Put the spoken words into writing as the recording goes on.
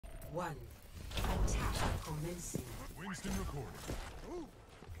1. Attack commencing. Winston recorded.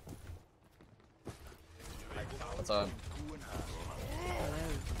 What's up?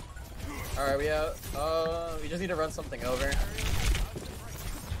 Alright, we just need to run something over.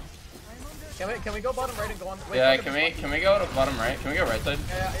 Can we go bottom right and go on? Wait, yeah, can we go to bottom right? Can we go right side?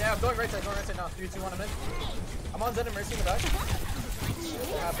 Yeah, I'm going right side now. 3, 2, 1, I'm in. I'm on Zen and Mercy in the back.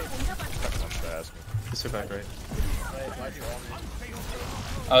 Happy. Just back right. Wait, why'd you all me?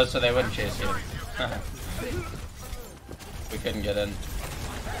 Oh, so they wouldn't chase you. We couldn't get in.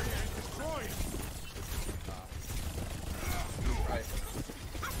 Right.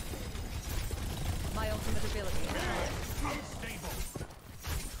 My ultimate ability.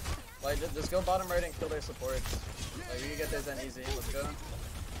 Like, just go bottom right and kill their supports. Like, we can get their Zen easy. Let's go.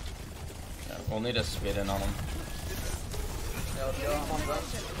 Yeah, we'll need to speed in on them. Yeah, let's go. I'm on Zen.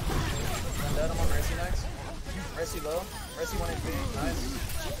 I'm dead. I'm on Mercy next. Mercy low. Mercy 1 HP. Nice.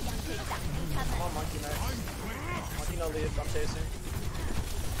 I'm on Monkey next. Monkey no lead. I'm chasing.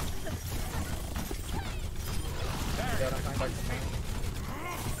 Dead. I'm coming back to me.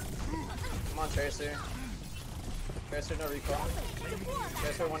 I'm on Tracer. Tracer no recall.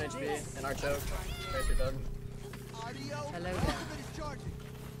 Tracer 1 HP in our choke. Tracer dead. Hello there.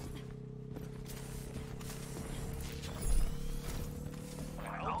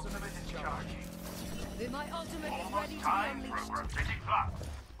 My ultimate is ready to be unleashed.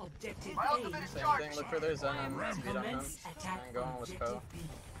 Objective Same thing. Look for their Zen and speed on him. And go on with Ko.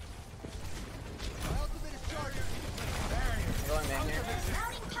 I'm going main here.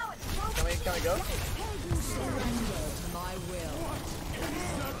 Can we go? Surrender to my will.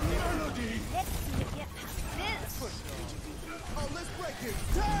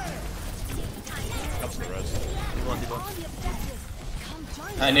 Comes the res.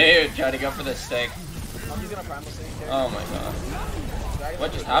 I knew you would try to go for the stick. Monkey's gonna primal sitting here. Oh my god.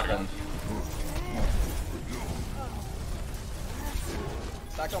 What just happened?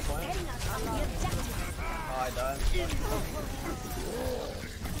 Stack on point. Oh, I died.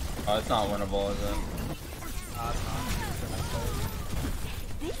 Oh, it's not winnable, is it? Nah, it's not.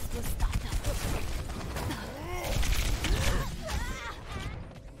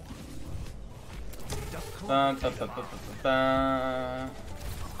 Ba, ba, ba, ba, ba, ba.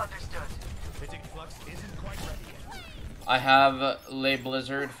 Understood. Physic flux isn't quite ready yet. I have Lay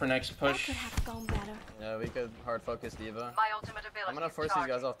Blizzard for next push. Yeah, we could hard focus Diva. My ultimate ability. I'm gonna force these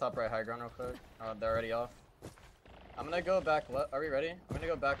guys off top right high ground real quick. They're already off. I'm gonna go back left. Are we ready? I'm gonna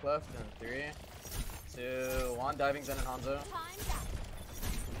go back left in 3, 2, 1. Diving Zen and Hanzo.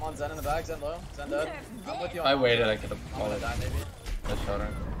 I'm on Zen in the back. Zen low. Zen dead. I'm with you on I Hanzo. waited, I could have I'm called gonna it. die maybe. That's shorter.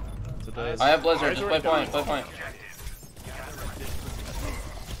 Today I have Blizzard, just play point, play point.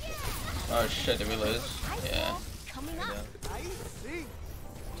 Oh shit, did we lose? Yeah.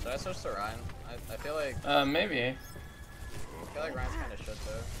 Should I switch to Ryan? I feel like Maybe. Ryan's kind of shit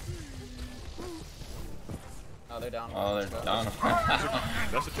though. Oh, they're down. Oh, they're down.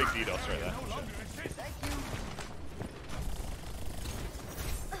 That's a big DDoS right there.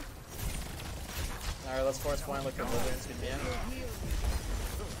 Alright, let's force point, look for Blizzards, get me in.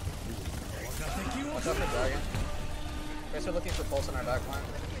 Watch out for Dragon. Guys are looking for Pulse in our back line.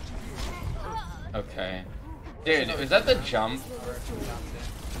 Okay. Dude, was that the jump?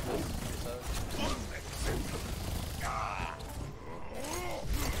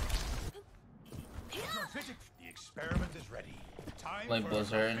 The experiment is ready. Time Like for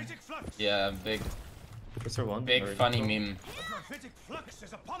Blizzard. physic flux. Yeah, big Is there one? big Or- funny meme. Physic flux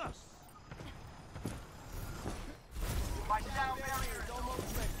is upon us.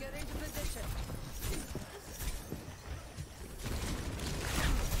 Get into position.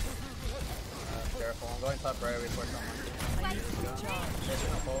 Careful, I'm going top right, we force on Monkey. There's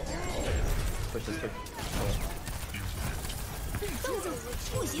no Pulse. Push this quick.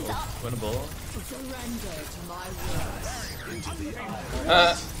 Winnable. Surrender to my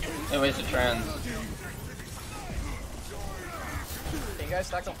will. They wasted trans. Can you guys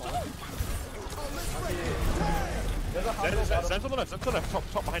stack on point? There's a Hanzo bottom. Zen's on the left, Zen's on the left,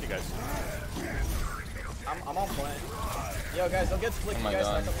 top behind you guys. I'm on point. Yo guys, don't get flicked. Oh You my guys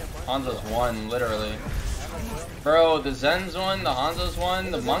god. stack on me on point. Hanzo's one, literally. Bro, the Zen's one, the Hanzo's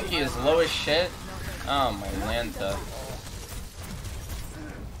one, the Monkey is low as shit. Oh my Lanta.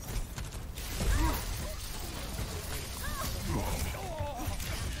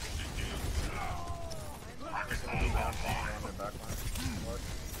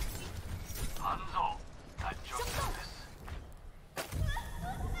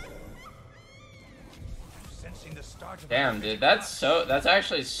 Sensing the start of Damn, dude, that's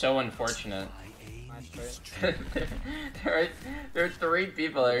actually so unfortunate. Nice trade. there are 3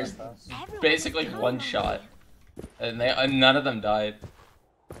 people. There's basically one shot, and none of them died.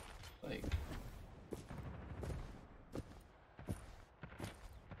 Like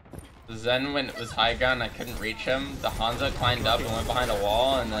the Zen when it was high ground, I couldn't reach him. The Hanzo climbed up and went behind a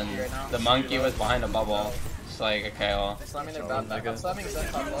wall, and then the monkey was behind a bubble. It's like, okay, well. Slamming their bad back. I'm slamming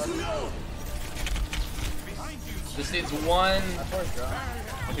Zen top left. This needs one.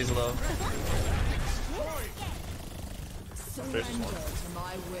 He's low. Surrender to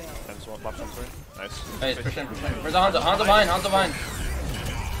my will. Times one, left one, sorry. Nice. Nice, push in. Where's the Hanzo? Hanzo behind, Hanzo behind.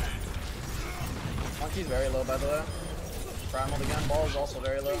 Monkey's very low, by the way. Primal again. Ball is also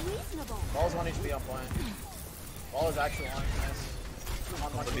very low. Ball is 1 HP on point. Ball is actually 1. Nice. Come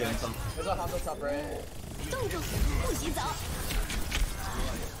on, Monkey. There's a Hanzo top right.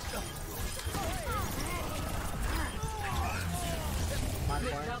 Mine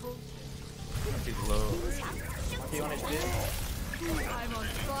point. He's low. Monkey 1 HP. I'm on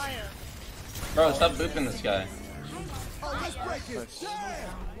fire. Bro, stop booping this guy.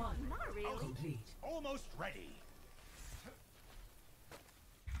 Complete. Almost ready.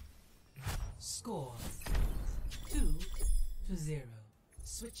 Score 2-0.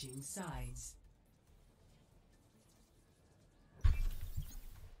 Switching sides.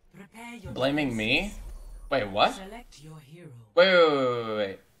 Prepare your Blaming me? Wait, what? Select your hero.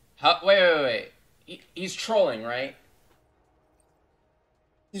 Wait. How, wait. He's trolling, right?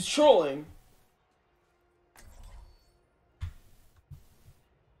 He's trolling.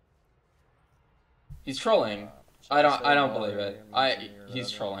 He's trolling. I don't believe it.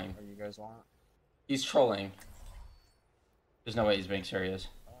 He's trolling. What you guys want? He's trolling. There's no way he's being serious.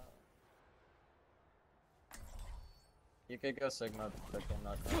 You could go Sigma quick and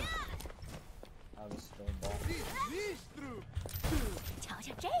knock out. I was still ball.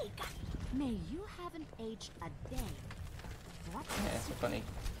 May you haven't aged a day. What? Yeah, it's so funny.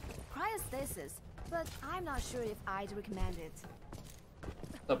 Cryostasis, but I'm not sure if I'd recommend it.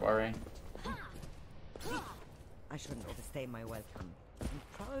 What's up, Ari? I shouldn't overstay my welcome. You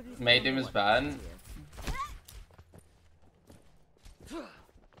probably Maydim is bad.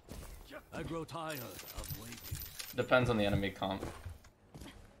 I grow tired of waiting. Depends on the enemy comp.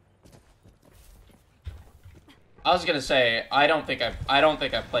 I was gonna say I don't think I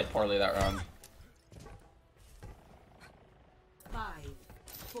played poorly that round. 5,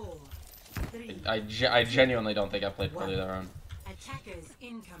 4, 3. I genuinely don't think I played poorly that round. Attackers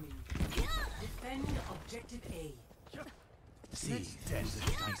incoming. Defend objective A. See, there's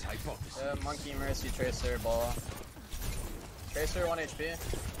a nice hypothesis. Monkey, Mercy, Tracer, ball. Tracer 1 HP.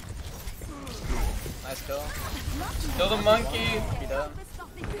 Nice kill. Kill the monkey. Monkey dead.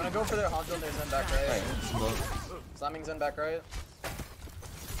 I'm gonna go for their Hanzo and their Zen back right. Right. Slamming Zen back right.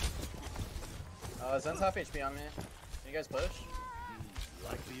 Zen's half HP on me. Can you guys push?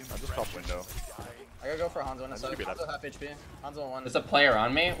 I just top window. I gotta go for Hanzo in a second. Maybe Hanzo half HP. Hanzo 1. There's a player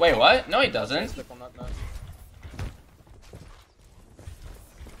on me. Wait, what? No, he doesn't. Stickle nut nut.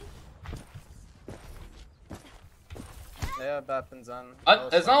 Yeah, Bap and Zen.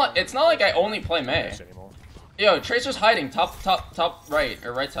 It's not like I only play Mei. Anymore. Yo, Tracer's hiding top right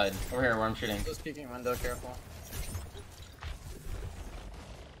or right side over here where I'm shooting. Just peeking window, careful.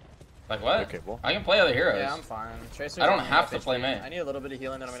 Like what? Okay, well. I can play other heroes. Yeah, I'm fine. Tracer's I don't only have half to play HP. Mei. I need a little bit of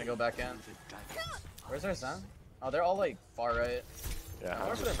healing, then I'm gonna go back in. Where's our Zen? Oh, they're all like far right. Yeah, I'm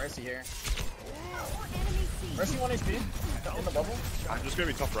going for their Mercy here. Enemy C. Mercy 1 HP. In the bubble. I'm just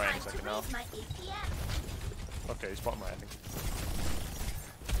gonna be top right in a second now. Okay, he's bottom right, I think.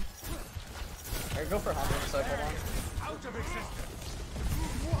 I can go for Hanzo in a sec, hold on. Out of existence.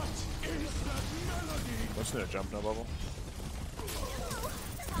 What's gonna jump, no bubble?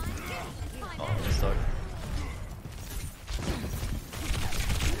 Oh, I'm stuck.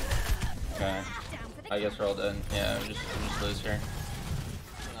 Okay. I guess we're all dead. Yeah, we just lose here.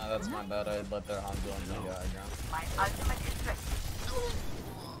 Nah, that's my bad. I let their Hanzo and the ground. I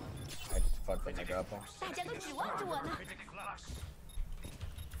fucked up my grapple.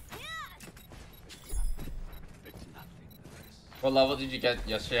 What level did you get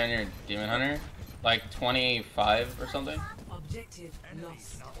yesterday on your Demon Hunter? Like 25 or something? Objective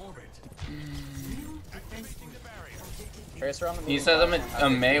lost. Tracer on the move. He says I'm a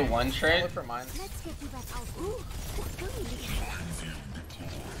Mei 1 trait. Look for mine. Let's get you back out.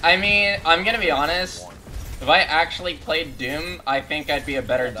 I mean, I'm gonna be honest. If I actually played Doom, I think I'd be a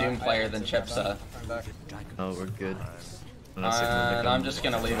better Doom player than Chipsa. I'm back. Oh, we're good. And I'm just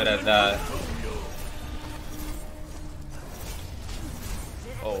gonna leave it at that.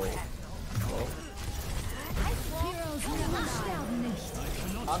 Oh.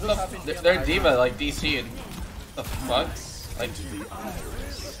 Hanzo's happy to be on Their high diva ground. like DC'd. The fuck? Like,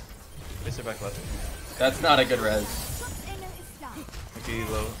 Mister back left. that's not a good res. Okay,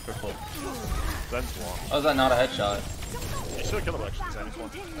 low, purple. Zen's long. How is that not a headshot? You should have killed him actually, Zen is one.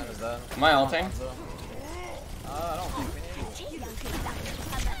 That is that. Am I ulting? I don't think we need.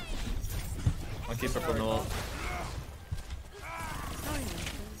 Monkey purple null.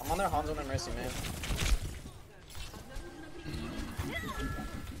 I'm on their Hanzo and Mercy, man.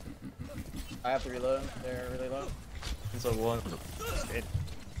 I have to reload. They're really low. He's on one. Dead.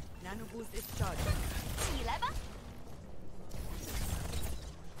 Nano boost is charged.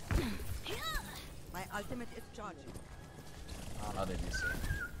 My ultimate is charged. I don't know, they do see.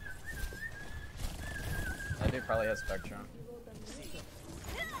 That dude probably has Spectrum.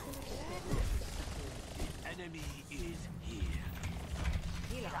 Enemy is here.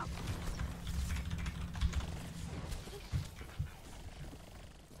 Heal up.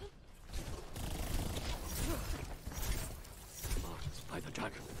 By the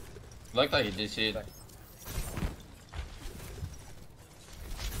dragon. Like that you DC'd.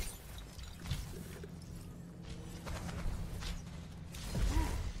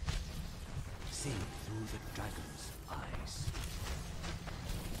 See through the dragon's eyes.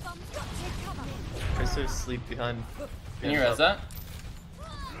 Tracer sleep behind. Can you res that?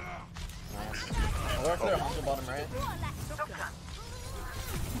 Nice. Oh, we're clear Hanzo bottom right.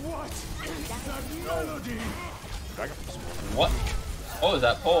 Dragon. What? What was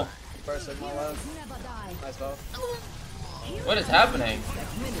that pull? First Sigma left. Nice bow. What is happening?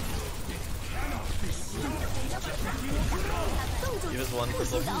 He was one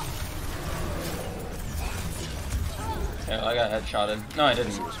purple. Yeah, I got headshotted. No, I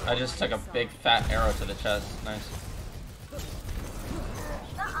didn't. I just took a big fat arrow to the chest. Nice.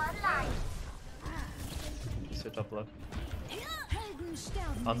 He's your top left.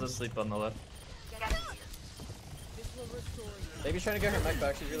 Hanzo's sleep on the left. Baby's trying to get her mech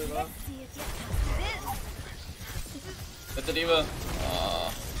back. She's really low. Hit the diva.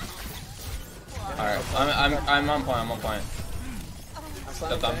 Alright, I'm on point. I'm on point.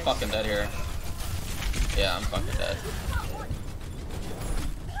 Except I'm fucking dead here. Yeah, I'm fucking dead.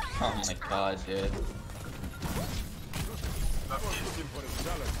 Oh my god, dude.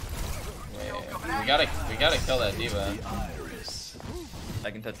 Wait, we gotta kill that diva.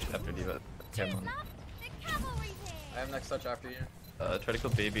 I can touch after Diva. Come on. I have next touch after you. Try to kill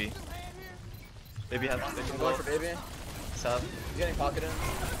baby. Baby has I'm baby. going for baby. Sab. He's getting pocketed.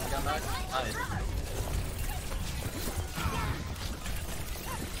 I got mech. Nice.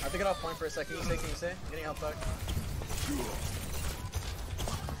 I have to get off point for a second. Can you say? I'm getting help back.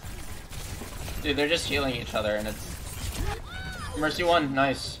 Dude, they're just healing each other and it's... Mercy 1,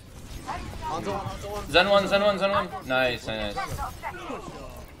 nice. Hanzo one, Hanzo one. Zen 1, Zen 1, Zen 1. Nice, nice. I'll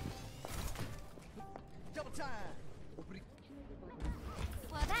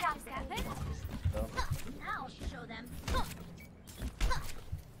show them.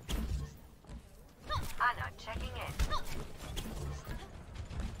 I'm not checking in.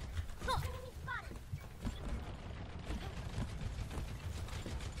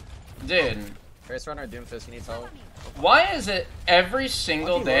 Dude, Trace runner Doomfist, he needs help. why is it every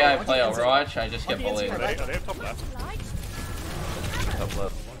single day I play Overwatch, I just get bullied? Are they top left? Top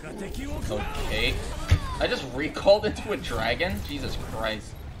left. Okay. I just recalled into a dragon? Jesus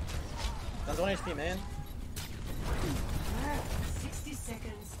Christ. That's 1 HP, man. 60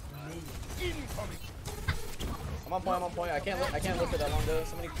 seconds remaining. I'm on point, I'm on point. I can't look for that long though.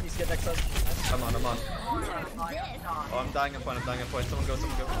 Somebody please get next touch. Nice. I'm on. Oh, I'm dying at point. Someone go.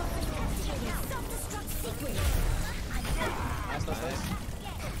 Nice, nice.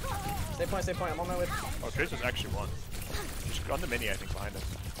 Stay point. I'm on my way. Oh, Tracer's actually one. Just on the mini, I think, behind him.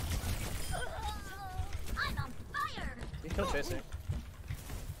 I'm on fire. You killed Tracer.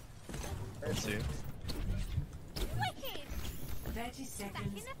 Let's see. Wicked. 30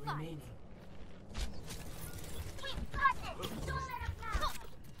 seconds remaining. We've got it. Don't let him down.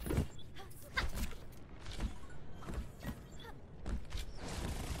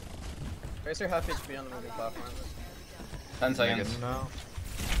 Tracer half HP on the moving platform. 10 seconds. No.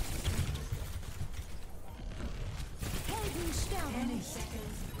 10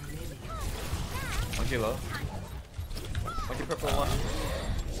 seconds remaining. Monkey low. Monkey purple one.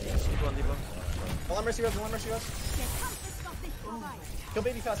 One Diva. One mercy res. Kill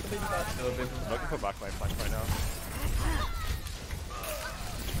baby fast. Kill a bit. I'm looking for back my flank right now.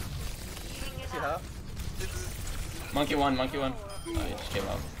 See half. Monkey 1. Oh, he just gave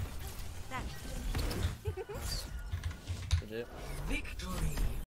up. Legit. Victory.